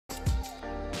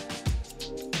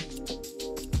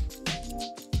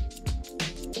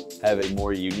Have a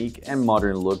more unique and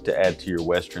modern look to add to your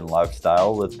Western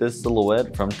lifestyle with this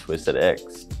silhouette from Twisted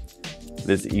X.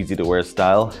 This easy-to-wear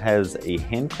style has a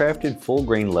handcrafted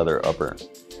full-grain leather upper.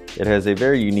 It has a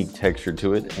very unique texture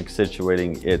to it,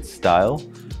 accentuating its style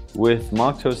with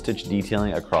mock toe stitch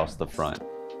detailing across the front.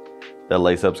 That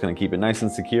lace-up is going to keep it nice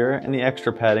and secure, and the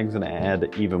extra padding is going to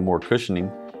add even more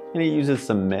cushioning, and it uses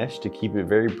some mesh to keep it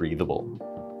very breathable.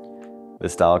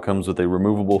 This style comes with a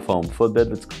removable foam footbed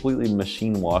that's completely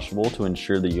machine washable to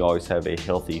ensure that you always have a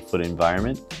healthy foot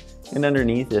environment. And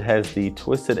underneath it has the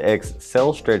Twisted X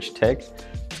CellStretch tech.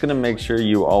 It's going to make sure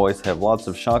you always have lots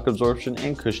of shock absorption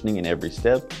and cushioning in every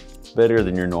step, better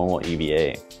than your normal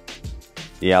EVA.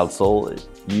 The outsole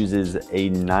uses a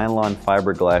nylon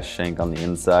fiberglass shank on the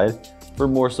inside for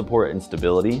more support and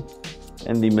stability.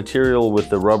 And the material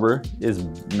with the rubber is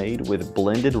made with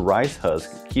blended rice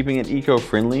husk, keeping it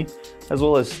eco-friendly as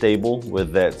well as stable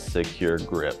with that secure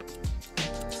grip.